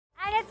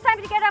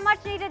a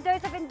much-needed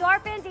dose of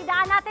endorphins.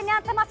 Idaan natin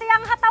yan sa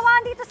masayang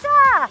katawan dito sa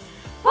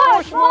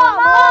Push Mo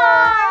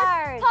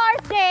Mars!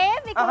 Pars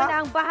Dave, ikaw na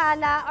ang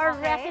bahala or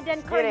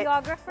resident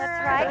choreographer.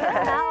 That's right.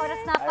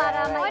 Oras na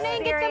para Nainggit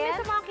kami ma-experience.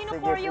 sa mga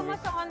kinukoryo mo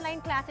sa online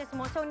classes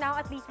mo. So now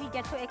at least we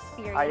get to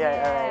experience.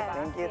 Alright.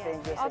 Thank you.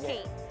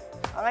 Okay.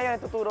 Ang ngayon,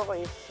 ituturo ko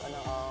is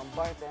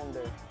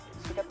bartender.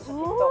 Sikat sa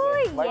TikTok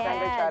eh.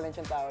 Bartender challenge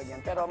yung tawag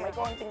yan. Pero may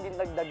konting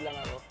dinagdag lang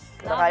ako.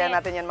 Pero kaya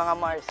natin yan mga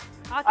Mars.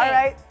 Okay.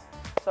 Alright.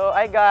 So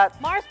I got...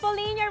 Mars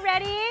Pauline, you're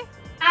ready?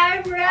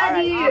 I'm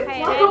ready! Okay,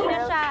 ready na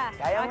siya.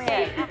 Kaya mo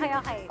yan.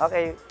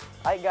 Okay.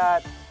 I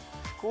got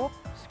scoop.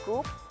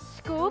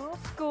 Scoop.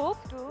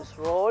 Just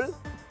roll.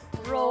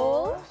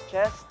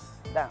 Chest.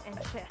 Down. And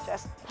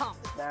Chest. Pump.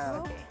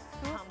 Down. Okay.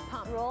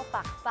 Pump. Roll,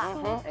 pak.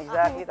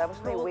 Exactly. Tapos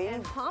may Roll wave.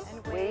 and pump.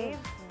 Wave.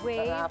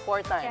 Wave.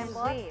 4 times. And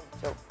wave.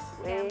 So,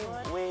 wave.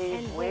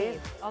 And wave.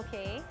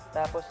 Okay.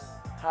 Tapos,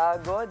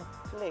 hagod,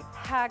 flick.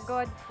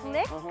 Hagod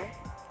flick.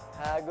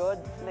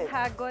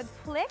 Hagod,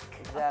 flick.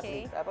 Okay.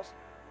 Exactly. Tapos,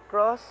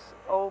 cross,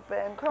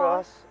 open. Okay,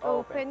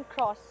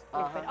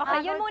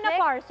 yun muna,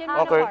 Pars. Yun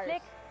muna, Okay.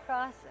 Pars.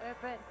 Cross,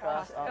 open.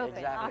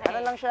 Exactly. Okay. Ano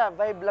lang siya,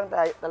 vibe lang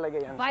talaga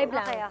yan. Vibe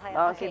lang.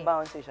 Okay.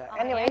 Bouncy siya. Okay,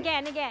 Anyway,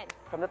 again.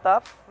 from the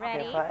top.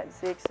 Ready? Okay,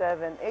 5, 6,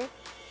 7, 8.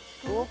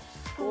 Scoop,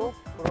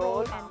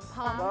 roll, and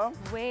pump,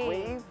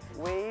 wave.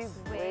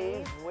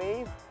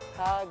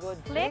 Hagod,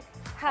 Flick,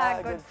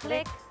 hagod,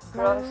 flick.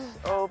 cross,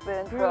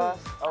 open.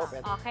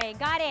 Okay,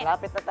 got it.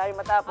 Malapit na tayo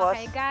matapos.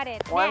 Okay, got it.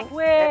 One,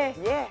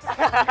 Next. yeah!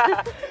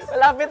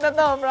 Malapit na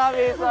to,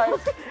 promise. So,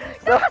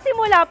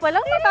 Nakasimula pa lang,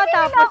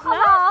 matatapos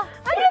na.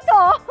 Ano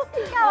to?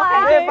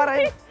 hindi, parang,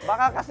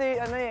 baka kasi,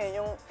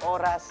 yung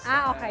oras.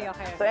 Okay.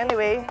 So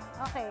anyway,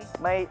 Okay.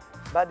 may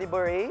body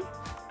beret.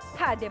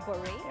 Pas de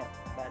bourrée. Yeah,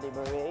 body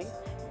beret.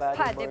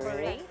 Pas de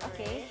bourrée.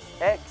 Okay.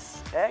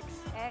 X. X.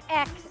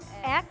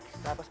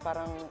 Tapos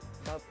parang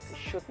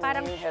shoot mo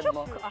Parang yung head shoot.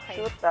 mo. Okay.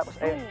 Shoot, tapos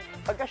ayun.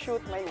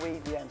 Pagka-shoot, may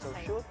wave yan. So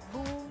shoot,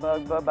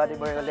 body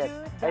beret ulit.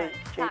 Ay,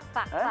 change.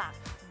 Pak.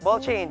 Ball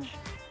change.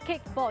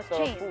 Kick, ball, So,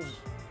 change. boom.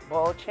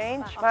 Ball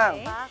change, Okay. ma'am.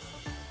 Pak.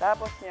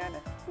 Tapos yan.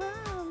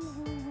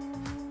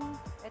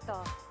 Ito.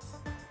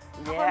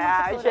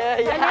 Yeah.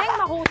 Galing,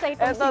 mahusay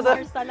itong si Eto,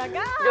 Mars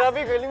talaga. Grabe,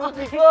 galing mo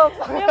pick up.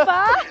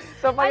 Diba?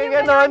 So pag Ayun,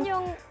 ganon,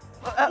 yung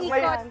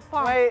may, ikot,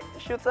 pump. may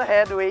shoot sa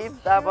head wave,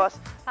 tapos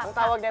Pak, ang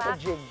tawag pak, nito pak.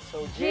 jig. So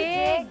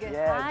Jig.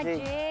 Yeah,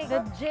 jig. The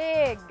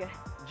jig.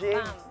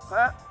 Jig.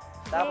 Bam.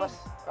 Tapos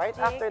right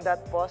Jig. after that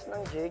pause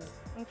ng jig,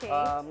 Okay.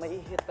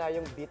 may hit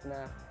tayong beat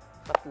na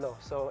 3.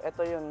 So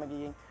ito yun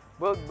magiging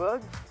bug,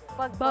 Bug.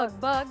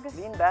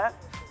 lean back,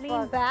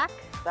 Lean back.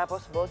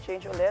 tapos ball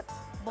change ulit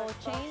Ball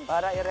change.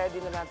 para i-ready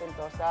na natin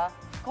to sa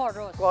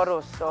Chorus.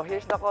 chorus. So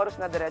here's the chorus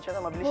na diretso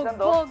na mabilis lang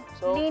to. Bug.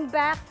 So Lean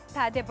back.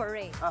 Pas de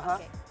bourrée.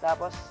 Okay.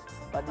 Tapos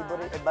body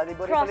body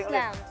Cross ulit.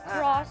 lang.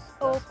 Cross,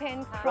 open,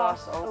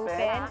 cross,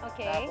 open.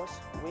 Okay. Tapos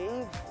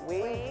wave.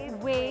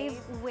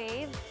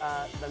 Wave.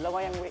 Dalawa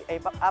yung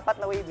wave, 4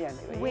 na wave yan.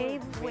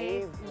 Wave.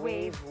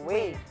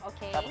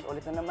 Okay. Tapos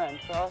ulit na naman.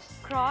 Cross,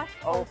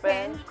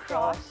 Open,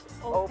 cross,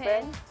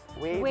 open.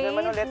 Wave Wave,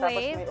 naman ulit, tapos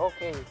wave. may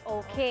okay.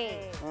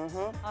 Okay.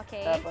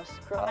 Okay. Tapos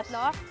cross,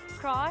 Pangatlo.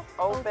 Cross,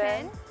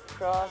 open,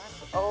 cross,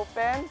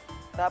 open.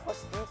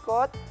 Tapos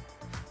ikot,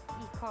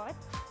 Ikot.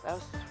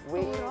 tapos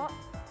Turo.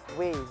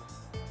 wave.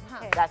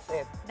 Okay. That's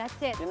it. That's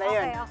it. Yun na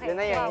yun. Okay. Yun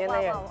na yun.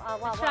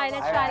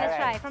 Let's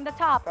try. From the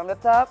top. From the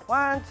top,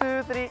 1,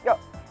 2, 3, go.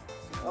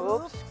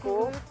 Oops,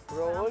 scoop,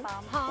 roll,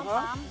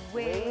 Pump.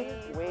 wave.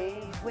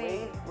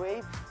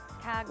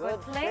 Hagod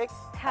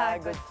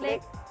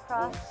flick.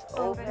 Cross,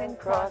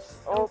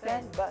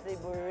 open, body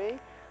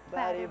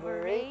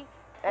beret,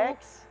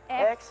 X,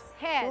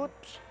 head.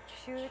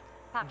 shoot,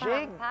 Pak.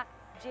 Jig. Pak.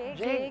 Jig.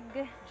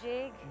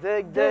 Jig.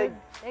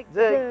 dig.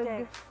 Dun.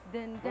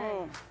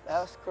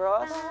 Tapos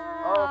cross,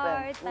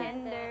 open.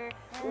 Bartender.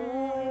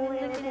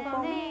 Look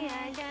at me,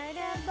 I got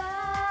a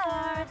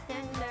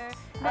bartender.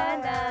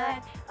 Dun.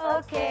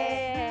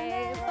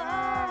 Okay,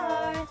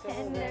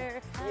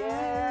 bartender.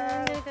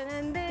 Yeah. Dun.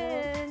 Ayun na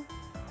yan.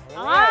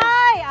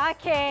 Ay,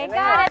 okay. Yan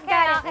na Got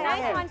yan. it. Okay.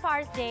 Nice one,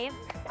 Pars Dave.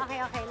 Okay,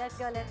 let's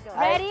go.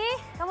 Ready?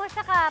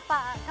 Kamusta ka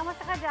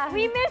dyan?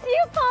 We miss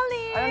you,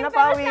 Pauline. Ano na, Pero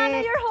Pawi? sana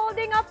you're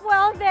holding up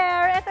well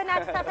there. Ito na,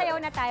 sasayaw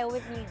na tayo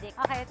with music.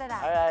 Okay, ito na.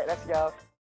 Alright, let's go.